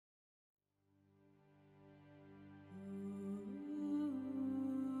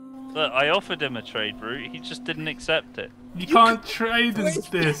Look, I offered him a trade route, he just didn't accept it. You can't trade in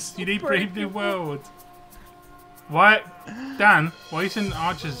this. You need Brave New World. Why, Dan? Why are you sending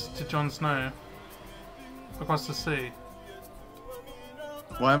archers to Jon Snow across the sea?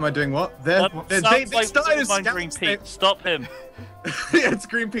 Why am I doing what? They started as scouts. Stop him. Yeah, it's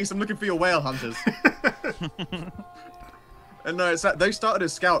Greenpeace. I'm looking for your whale hunters. And no, it's that they started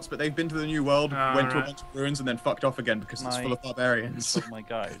as scouts, but they've been to the New World, went to a bunch of ruins, and then fucked off again because it's full of barbarians. Oh my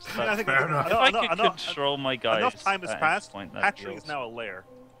guys. I think fair enough. If I could control my guys. Enough time has passed. That Hatchery is now a lair.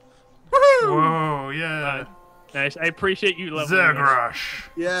 Whoa, yeah. Nice. I appreciate you leveling. Zergrush.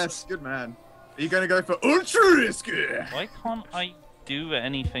 Yes, good man. Are you gonna go for ultra risky? Why can't I do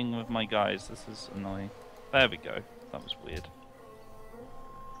anything with my guys? This is annoying. There we go. That was weird.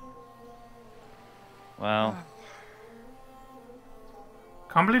 Well.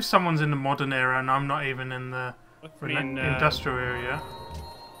 Can't believe someone's in the modern era and I'm not even in the industrial area.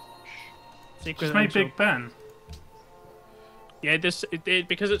 Just made Big Ben. Yeah,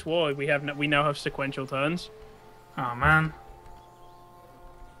 because it's war. We now have sequential turns. Oh man.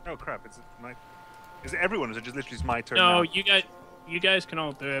 Oh crap! Is it everyone? Or is it just literally my turn? No, now? you guys can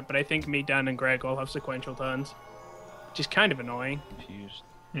all do it, but I think me, Dan, and Greg all have sequential turns, which is kind of annoying. Confused.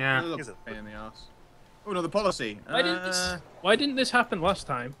 Yeah. It's a pain in the ass. Oh, another policy. Why didn't this happen last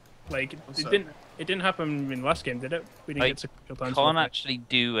time? Like it didn't happen in last game, did it? We didn't get sequential turns. Can't actually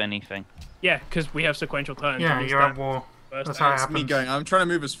do anything. Yeah, because we have sequential turns. Yeah, you're at war. That's how it happens. Me going. I'm trying to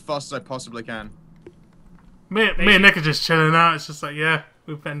move as fast as I possibly can. Me and Nick are just chilling out. It's just like, yeah,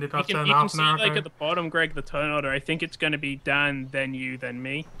 we've ended our turn half an hour ago. You can see, like, at the bottom, Greg, the turn order. I think it's going to be Dan, then you, then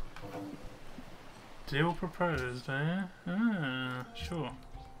me. Deal proposed, eh? Ah, sure.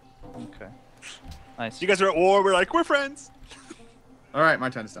 Okay. Nice. You guys are at war. We're like, we're friends. All right, my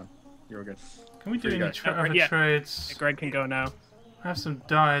turn is done. You're all good. Can we do any other trades? Greg can go now. I have some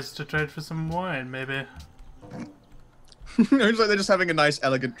dyes to trade for some wine, maybe. It's like they're just having a nice,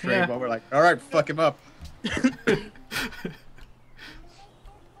 elegant trade while we're like, all right, fuck him up.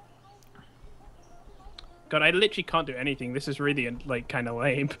 God, I literally can't do anything. This is really like kind of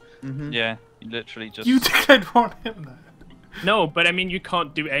lame. Yeah, you literally just. You declared war on him, though. No, but I mean, you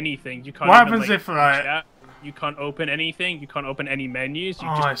can't do anything. You can't. What even, happens if like? Chat. You can't open anything. You can't open any menus. You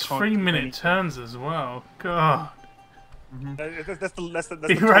Oh, just it's can't 3-minute turns as well. God. That's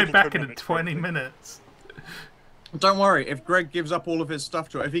Be right back in 20 minutes. Don't worry, if Greg gives up all of his stuff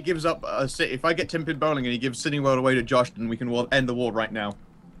to it, if he gives up a city, if I get Timpin Bowling and he gives City World away to Josh, then we can end the war right now.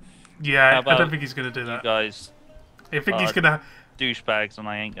 Yeah, I don't think he's going to do that. You guys. I think he's going to... douchebags, and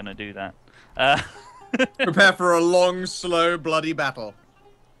I ain't going to do that. Prepare for a long, slow, bloody battle.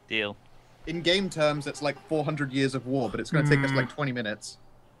 Deal. In game terms, it's like 400 years of war, but it's going to take us like 20 minutes.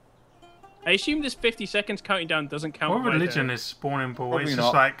 I assume this 50 seconds counting down doesn't count. What religion is spawning ball? Probably It's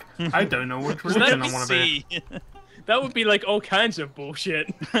not. just like, I don't know which religion I want to be. That would be like all kinds of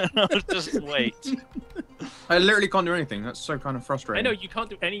bullshit. Just wait. I literally can't do anything. That's so kind of frustrating. I know, you can't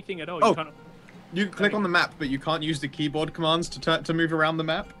do anything at all. Oh, you can click on the map, but you can't use the keyboard commands to move around the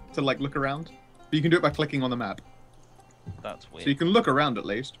map, to like look around. But you can do it by clicking on the map. That's weird. So you can look around at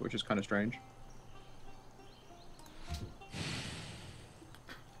least, which is kind of strange.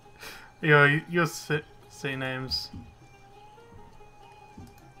 Your say names.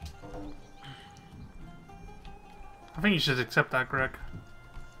 I think you should accept that, Greg.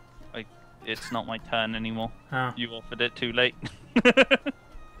 It's not my turn anymore. Oh. You offered it too late.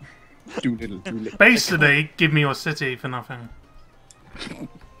 Too little, too late. Basically, give me your city for nothing.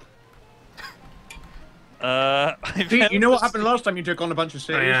 You know what happened last time you took on a bunch of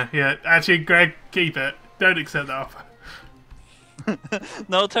cities? Oh, yeah. Actually, Greg, keep it. Don't accept that offer.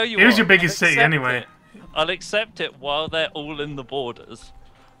 No, I'll tell you what. It was your biggest city anyway. I'll accept it while they're all in the borders,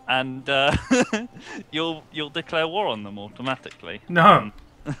 and you'll declare war on them automatically. No.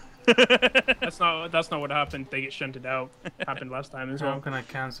 That's not what happened. They get shunted out. Happened last time as well. I'm gonna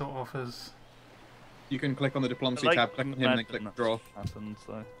cancel offers. You can click on the diplomacy Like, tab, click on him, and then click draw. Happens,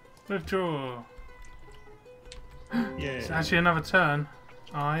 so. Withdraw. Yeah. It's actually another turn.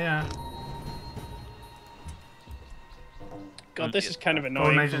 Oh yeah. God, this is kind of All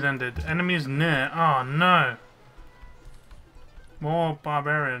annoying. nations ended. Enemies near. Oh no. More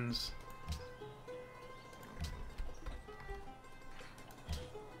barbarians.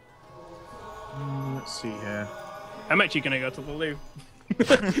 Let's see here. I'm actually gonna go to the loo.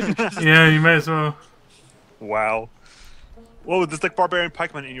 Yeah, you may as well. Wow. Whoa, there's like barbarian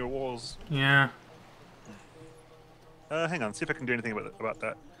pikemen in your walls. Yeah. Hang on, see if I can do anything about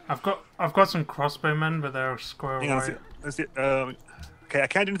that. I've got some crossbowmen, but they're square Hang on, away. let's see. Okay, I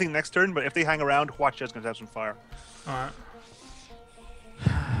can't do anything next turn, but if they hang around, watch, it's gonna have some fire. Alright.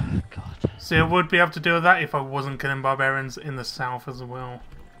 See, I would be able to deal with that if I wasn't killing barbarians in the south as well.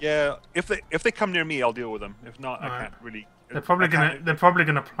 Yeah, if they come near me, I'll deal with them. If not, I Alright. can't really. They're probably I can't-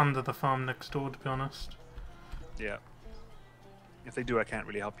 gonna plunder the farm next door, to be honest. Yeah. If they do, I can't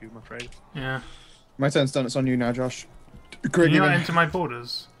really help you, I'm afraid. Yeah. My turn's done. It's on you now, Josh. Can Greg, you you not in? enter my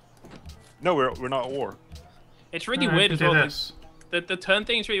borders? No, we're not at war. It's really No, I weird can as do well. this. The turn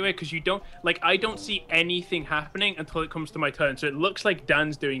thing is really weird because you don't I don't see anything happening until it comes to my turn. So it looks like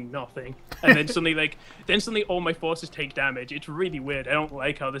Dan's doing nothing, and then suddenly all my forces take damage. It's really weird. I don't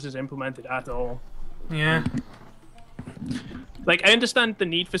like how this is implemented at all. Yeah. Like, I understand the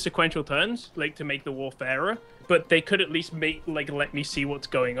need for sequential turns, like to make the war fairer, but they could at least let me see what's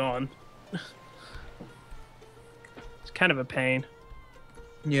going on. It's kind of a pain.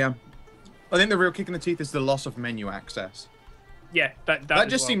 Yeah. I think the real kick in the teeth is the loss of menu access. Yeah, that That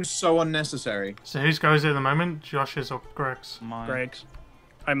as just well. seems so unnecessary. So whose goes at the moment? Josh's or Greg's? Mine. Greg's.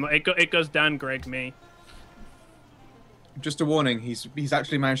 It goes Dan, Greg, me. Just a warning, he's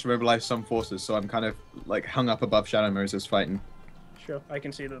actually managed to mobilize some forces, so I'm kind of like hung up above Shadow Moses fighting. Sure, I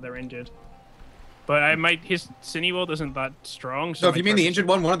can see that they're injured. But his Cineworld isn't that strong. So So if you mean the injured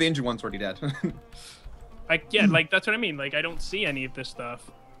one of the injured one's already dead. yeah, like that's what I mean. Like I don't see any of this stuff.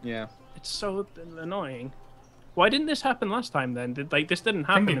 Yeah. It's so annoying. Why didn't this happen last time then? This didn't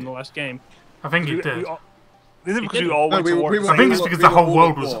happen in the last game. I think you did. This is because we didn't. all No, went to war. I think it's because the whole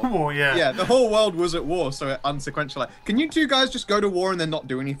world was at war, yeah. Yeah, the whole world was at war, so it unsequential. Can you two guys just go to war and then not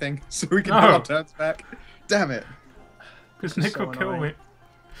do anything so we can No. put our turns back? Damn it. Because This Nick is will so kill annoying. me.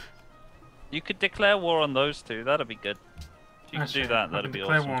 You could declare war on those two. That'd be good. If you could Actually, do that, I that'd can be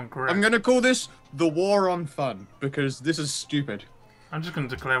declare awesome. war on Greg. I'm gonna call this the war on fun because this is stupid. I'm just gonna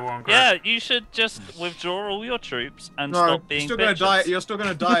declare war on Greg. Yeah, you should just withdraw all your troops and No, stop you're being still gonna bitches. die. You're still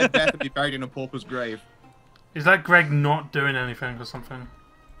gonna die a death and be buried in a pauper's grave. Is that Greg not doing anything or something?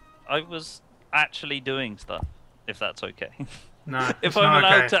 I was actually doing stuff, if that's okay. No. If it's I'm not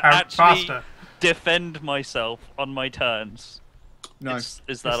allowed okay. to actually Faster. defend myself on my turns, No, is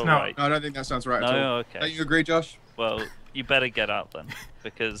that It's all not. right? no, I don't think that sounds right at all. No, okay. Don't you agree, Josh? Well, you better get out then,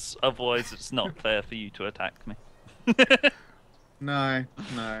 because otherwise it's not fair for you to attack me. No,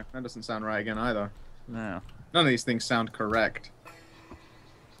 that doesn't sound right again either. No. None of these things sound correct.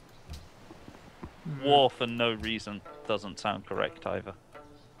 War for no reason doesn't sound correct either.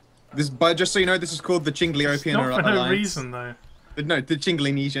 But just so you know, this is called the Chingliopian Not for Alliance. no reason, though. No, the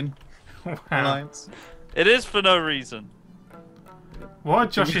Chinglinesian Wow. Alliance. It is for no reason. What are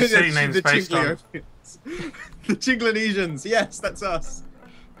Josh's city names the based on? Chingliopians. The Chinglinesians. Yes, that's us.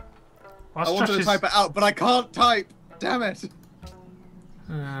 What's I wanted to Josh's... type it out, but I can't type. Damn it.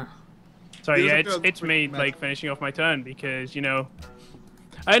 Sorry, He yeah, doesn't it's feel me mad. like finishing off my turn because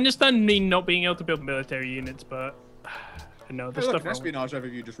I understand me not being able to build military units, but I know Hey, there's look, stuff an wrong. espionage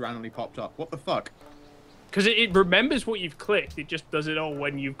overview just randomly popped up. What the fuck? Because it remembers what you've clicked. It just does it all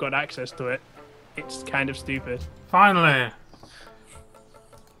when you've got access to it. It's kind of stupid. Finally!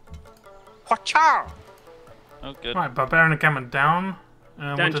 Hwacha! Oh, good. Right, Barbarian encampment down.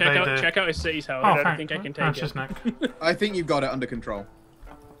 Dan, what did they do? check out his city's house. Oh, I don't thank- think I can thanks, take it. just Nick. I think you've got it under control.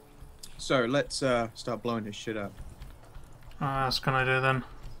 So let's start blowing his shit up. What else can I do then?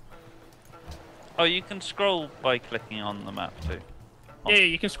 Oh, you can scroll by clicking on the map too. Yeah,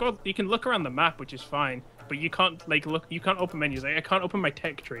 you can scroll. You can look around the map, which is fine. But you can't look. You can't open menus. Like, I can't open my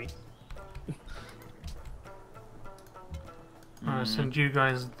tech tree. I'll send you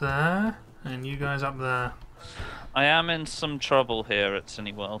guys there, and you guys up there. I am in some trouble here at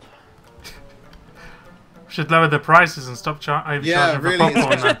Cineworld. Should lower the prices and stop overcharging Yeah, for really.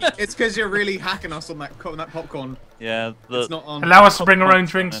 popcorn then. It's because you're really hacking us on that popcorn. Yeah, It's not on. Allow us to bring our own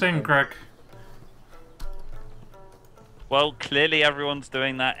drinks in, Greg. Well, clearly everyone's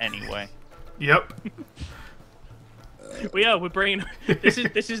doing that anyway. Yep. Well, yeah, we're bringing. This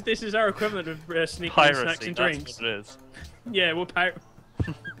is our equivalent of sneaking in snacks Piracy, and that's drinks. what it is. Yeah, we're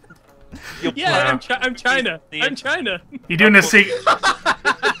You're Yeah, Wow. I'm China. The- I'm China. You're doing a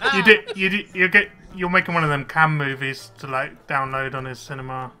you're making one of them cam movies to like download on his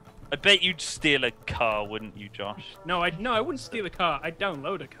cinema. I bet you'd steal a car, wouldn't you, Josh? No, I wouldn't steal a car. I'd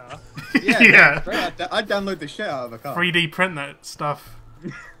download a car. Yeah. Yeah. Great. I'd download the shit out of a car. 3D print that stuff.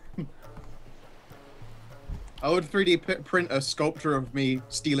 I would 3D print a sculpture of me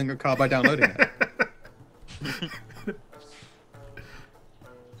stealing a car by downloading it.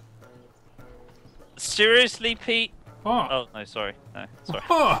 Seriously, Pete? What? Oh, no, sorry. No, sorry.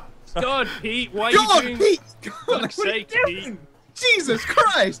 Oh, God, Pete, why are God, you doing? Pete! God, Fuck's what are you sake, doing? Jesus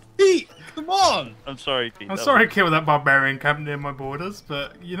Christ, Pete! Come on! I'm sorry, Pete. I'm that sorry was- to kill that barbarian camp near my borders,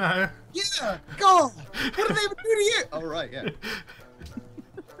 but you know. Yeah, God! What did they even do to you? Oh, right, yeah.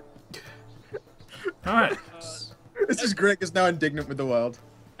 Alright. This is Greg is now indignant with the world.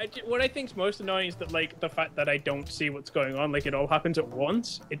 What I think's most annoying is that like the fact that I don't see what's going on. Like it all happens at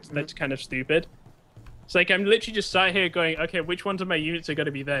once. That's kind of stupid. It's like I'm literally just sat here going, okay, which ones of my units are going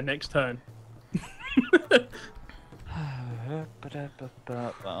to be there next turn?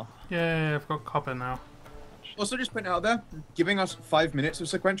 Well, Yeah, I've got copper now. Also, just putting it out there, giving us 5 minutes of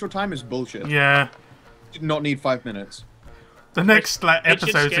sequential time is bullshit. Yeah. Did not need 5 minutes. The next like It should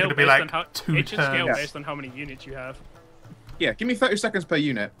episodes are scale going to be based on like 2 It should scale turns. based on how many units you have. Yeah, give me 30 seconds per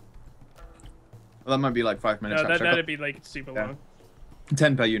unit. Well, that might be like 5 minutes. No, actually. that'd be like super Yeah. long.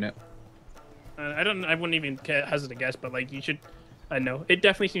 10 per unit. I wouldn't even hazard a guess, but like you should. I know it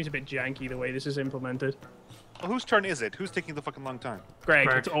definitely seems a bit janky the way this is implemented. Well, whose turn is it? Who's taking the fucking long time? Greg,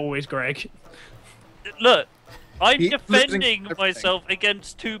 Greg. it's always Greg. look, I'm He's losing defending everything. myself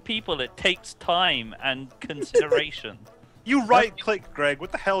against 2 people. It takes time and consideration. You right-click, Greg.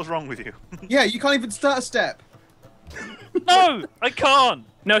 What the hell's wrong with you? Yeah, you can't even start a step. No, I can't.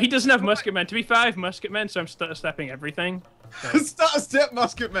 No, he doesn't have musketmen. To be fair, I have musketmen, so I'm stepping everything. Start a step,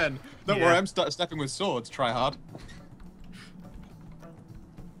 musketmen. Don't Yeah. worry, I'm stepping with swords. Try hard.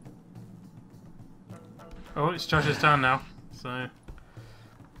 Oh, it's Josh's turn now. So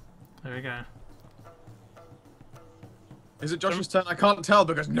there we go. Is it Josh's turn? I can't tell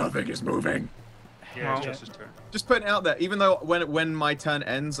because nothing is moving. Yeah, it's Well- just his turn. Just putting it out there, even though when my turn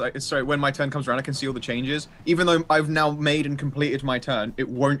ends, when my turn comes around, I can see all the changes. Even though I've now made and completed my turn, it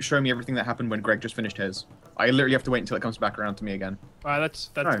won't show me everything that happened when Greg just finished his. I literally have to wait until it comes back around to me again. Wow, that's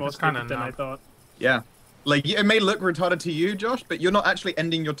Right, more that's kinda stupid than I enough. thought. Yeah. Like, it may look retarded to you, Josh, but you're not actually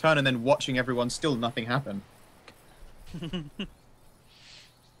ending your turn and then watching everyone still nothing happen. Can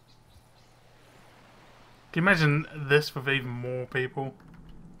you imagine this with even more people?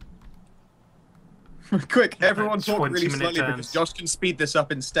 Quick, everyone talk 20 really minute slowly turns. because Josh can speed this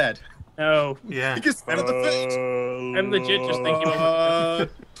up instead. Oh, Yeah. He can speed up the footage. I'm legit just thinking Uh,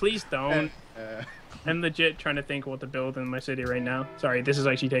 please don't. uh, I'm legit trying to think what to build in my city right now. Sorry, this is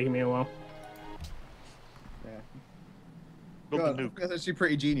actually taking me a while. Build God, the nuke. that's actually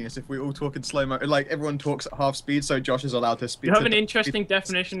pretty genius if we all talk in slow mo. Like, everyone talks at half speed, so Josh is allowed to speed. You have to an the- interesting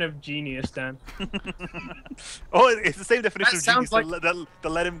definition of genius, Dan. Oh, it's the same definition That of sounds genius. like- That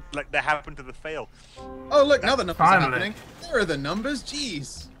let him like that happen to the fail. Oh, look, now the numbers are Finally. happening. There are the numbers,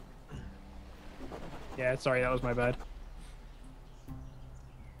 jeez. Yeah, sorry, that was my bad.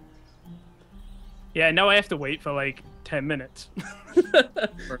 Yeah, now I have to wait for like 10 minutes. More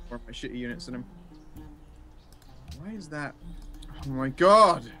of my shitty units in him. Why is that? Oh my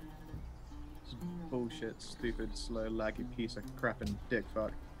god! This is bullshit, stupid, slow, laggy piece of crap and dick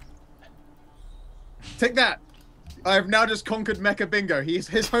fuck. Take that! I have now just conquered Mecha Bingo. His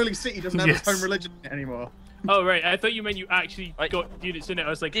holy city doesn't have its Yes. own religion anymore. Oh, right, I thought you meant you actually I got units in it. I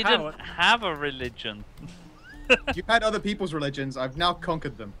was like, Didn't how? have a religion. You had other people's religions. I've now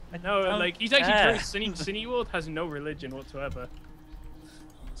conquered them. No, don't like, he's actually care. true. Cineworld has no religion whatsoever.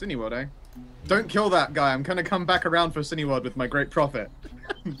 Cineworld, eh? Don't kill that guy. I'm gonna come back around for Cineworld with my great prophet.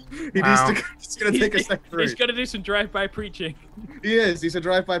 He Wow. needs to. He's gonna take a second He's route. got to do some drive-by preaching. He is. He's a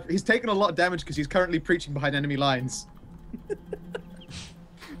drive-by. He's taken a lot of damage because he's currently preaching behind enemy lines.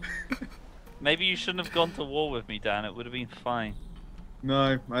 Maybe you shouldn't have gone to war with me, Dan. It would have been fine.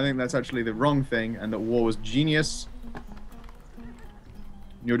 No, I think that's actually the wrong thing, and that war was genius.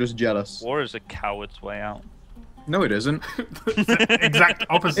 You're just jealous. War is a coward's way out. No, it isn't. Exact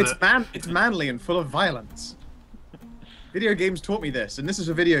opposite. It's manly and full of violence. Video games taught me this, and this is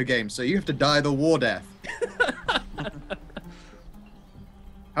a video game, so you have to die the war death.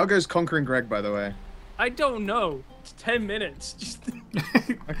 How goes Conquering Greg, by the way? I don't know. It's 10 minutes. Just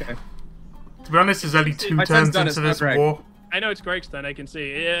Okay. To be honest, there's only 2 My turn's turns done, into it's not this Greg. war. I know it's Greg's turn, I can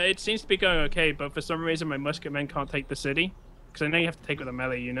see. Yeah, it seems to be going okay, but for some reason my musketmen can't take the city. Because I know you have to take with a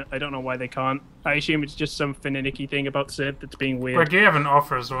melee unit. I don't know why they can't. I assume it's just some finicky thing about Sid that's being weird. Greg, you have an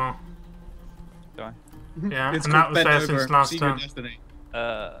offer as well. Do I? Yeah, It's and that called was Bent there Over, since last Senior time. Destiny.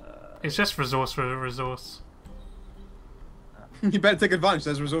 It's just resource for resource. You better take advantage.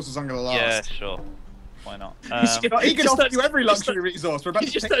 Those resources aren't gonna Yeah, last. sure. Why not? He Just can offer starts- you every he just luxury resource. We're about He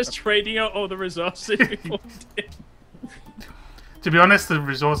to just take starts trading out all the resources before To be honest, the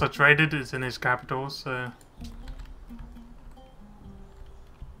resource I traded is in his capital, so...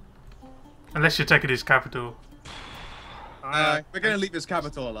 Unless you're taking his capital. We're gonna leave his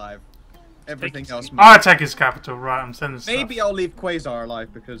capital alive. Everything Take- else. I'll take his capital, right, I'm sending stuff. Maybe I'll leave Quasar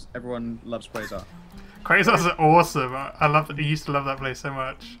alive because everyone loves Quasar. Quasar's are awesome. I love it. I used to love that place so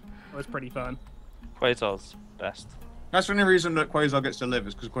much. It was pretty fun. Quasar's best. That's the only reason that Quasar gets to live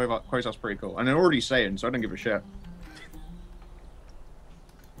is because Quasar's pretty cool. And they're already saying, so I don't give a shit.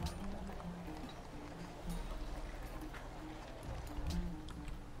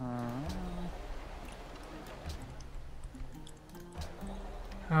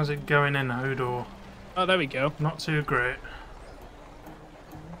 How's it going in Hodor? Oh, there we go. Not too great.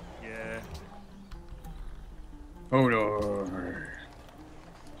 Yeah. Hodor.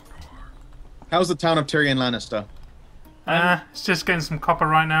 How's the town of Tyrion Lannister? It's just getting some copper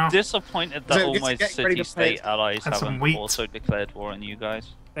right now. Disappointed that So all it's my getting ready to city-state play- allies And some haven't wheat. also declared war on you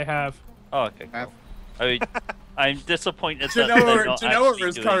guys. They have. Oh, okay, Have- cool. I'm disappointed that they're Genoa, not Genoa actually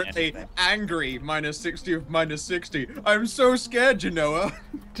is doing currently anything. angry. -60 of -60. I'm so scared, Genoa.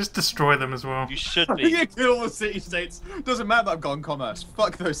 Just destroy them as well. You should You be. kill all the city-states. Doesn't matter that I've gone commerce.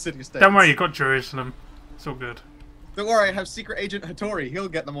 Fuck those city-states. Don't worry, you got Jerusalem. It's all good. Don't worry, I have secret agent Hattori. He'll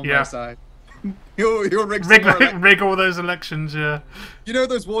get them on Yeah. my side. He'll rig Rig, some more elec- rig all those elections, yeah. You know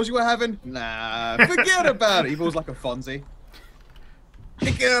those wars you were having? Nah, forget about it. He was like a Fonzie.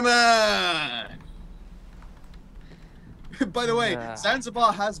 Come on! By the way, Yeah.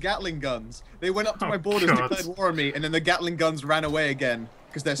 Zanzibar has Gatling guns. They went up to Oh, my borders, God. declared war on me, and then the Gatling guns ran away again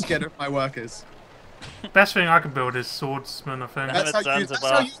because they're scared of my workers. Best thing I can build is swordsman, I think. That's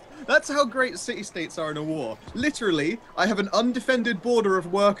Zanzibar. That's how great city-states are in a war. Literally, I have an undefended border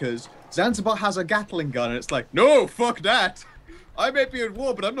of workers. Zanzibar has a Gatling gun, and it's like, no, fuck that. I may be at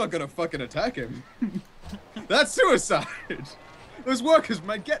war, but I'm not gonna fucking attack him. That's suicide. Those workers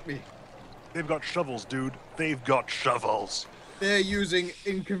might get me. They've got shovels, dude. They've got shovels. They're using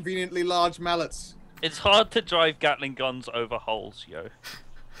inconveniently large mallets. It's hard to drive Gatling guns over holes, yo.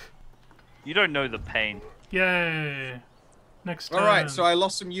 You don't know the pain. Yay. Next turn. Alright, so I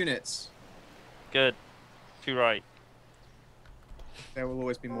lost some units. Good. Too right. There will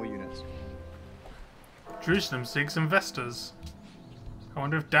always be more units. Jerusalem seeks investors. I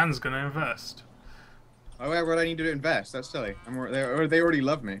wonder if Dan's gonna invest. Oh, why would I need to invest? That's silly. They already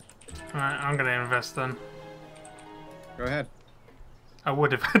love me. Alright, I'm gonna invest then. Go ahead. I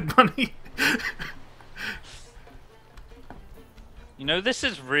would have had money. You know, this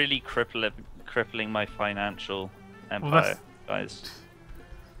is really crippling my financial empire, that's- guys.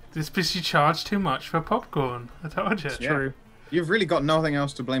 This because you charge too much for popcorn. I told you. Yeah. True. You've really got nothing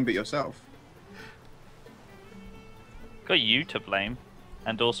else to blame but yourself. Got you to blame,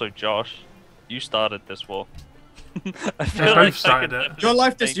 and also Josh. You started this war. I They feel both like I started could it. definitely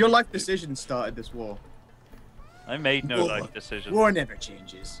Your life blame decision started this war. you. I made no War. life decisions. War never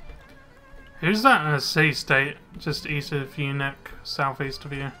changes. Who's that city state just east of you, Nick? Southeast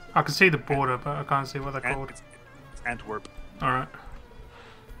of you? I can see the border, but I can't see what they're called. It's Antwerp. Alright.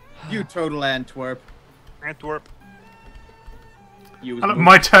 You total Antwerp. Antwerp. You Look,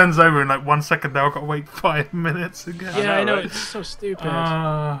 my turn's over in like 1 second now. I've got to wait 5 minutes again. Yeah, I know. right? It's so stupid. What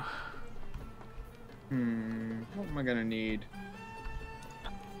am I gonna need?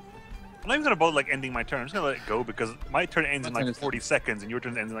 I'm not even gonna bother like ending my turn. I'm just gonna let it go because my turn ends in My turn like is 40 seconds and your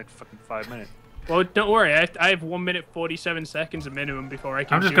turn ends in like fucking 5 minutes. Well, don't worry. I have 1 minute 47 seconds a minimum before I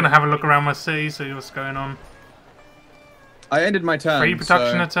can. I'm just do going to have a anything. look around my city, see what's going on. I ended my turn. Free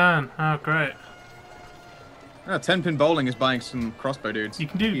production so... a turn. Oh, great. Oh, 10-pin bowling is buying some crossbow dudes. You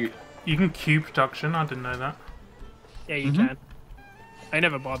can do. You can queue production. I didn't know that. Yeah, you can. I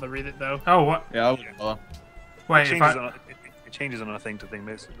never bother read it though. Oh, what? Yeah, I wouldn't bother. Wait, It if changes, I... it changes on a thing to thing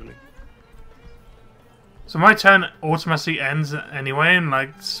basically. So my turn automatically ends anyway in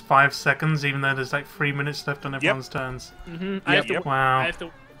like 5 seconds, even though there's like 3 minutes left on everyone's turns. I have to. Wow.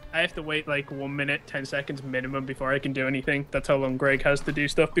 I have to wait like 1 minute 10 seconds minimum before I can do anything. That's how long Greg has to do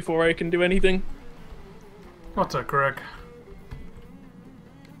stuff before I can do anything. What's up, Greg?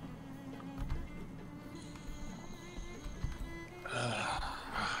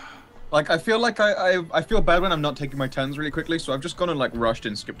 Like, I feel like I feel bad when I'm not taking my turns really quickly, so I've just gone and like rushed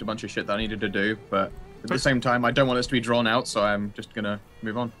and skipped a bunch of shit that I needed to do. But at the same time, I don't want this to be drawn out, so I'm just gonna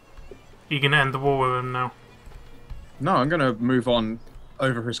move on. You can end the war with him now. No, I'm gonna move on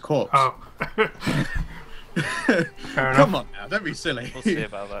over his corpse. Oh. Fair enough. Come on now, don't be silly. We'll see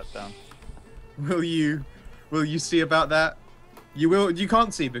about that, Dan. Will you see about that? You will. You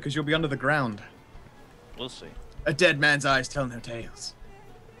can't see because you'll be under the ground. We'll see. A dead man's eyes tell no tales.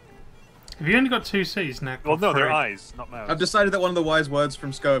 Have you only got 2 C's, Nick? Well, no, Three? they're eyes, not mouths. I've decided that one of the wise words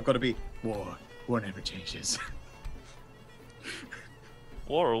from Sko have got to be war. War never changes.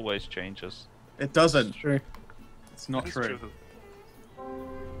 War always changes. It doesn't. True. It's not It's true.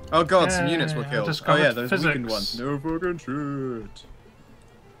 Oh god, some units were Yay, I killed. Oh discovered yeah, those physics. weakened ones. No fucking shit.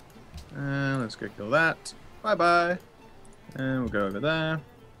 Let's go kill that. Bye bye. And we'll go over there.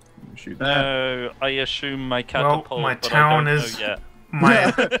 Shoot that. No, I assume my catapult. my but town I don't is- know yet.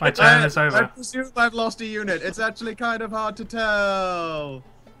 My turn is I over. presume I've lost a unit. It's actually kind of hard to tell.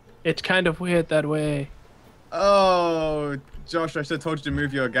 It's kind of weird that way. Oh, Josh, I should have told you to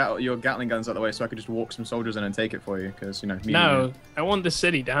move your Gatling guns out of the way so I could just walk some soldiers in and take it for you, because, you know... No, I want the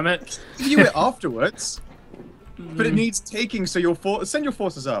city, damn it. Give you it afterwards. But it needs taking, so send your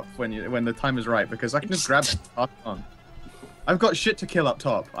forces up when the time is right, because I can just grab it and pass it on. I've got shit to kill up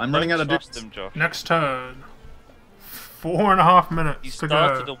top. I'm running out of Trust him, Josh. Next turn. 4.5 minutes He to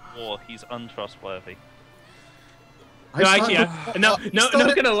started go. a war. He's untrustworthy. No, actually, no,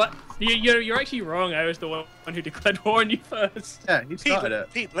 started- gonna lie. You're actually wrong. I was the one who declared war on you first. Yeah, he started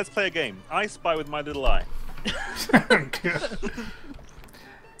it. Pete, let's play a game. I spy with my little eye.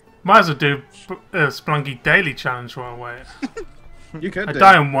 Might as well do a Splunky daily challenge while I wait. You could I do.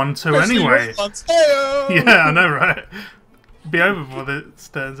 die in 1-2 anyway. Response. Heyo! Yeah, I know, right? Be over before this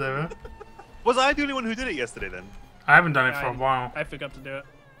turn's over. Was I the only one who did it yesterday then? I haven't done it for a while. I forgot to do it.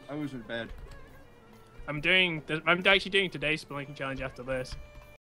 I was in bed. I'm actually doing today's Spelunking challenge after this.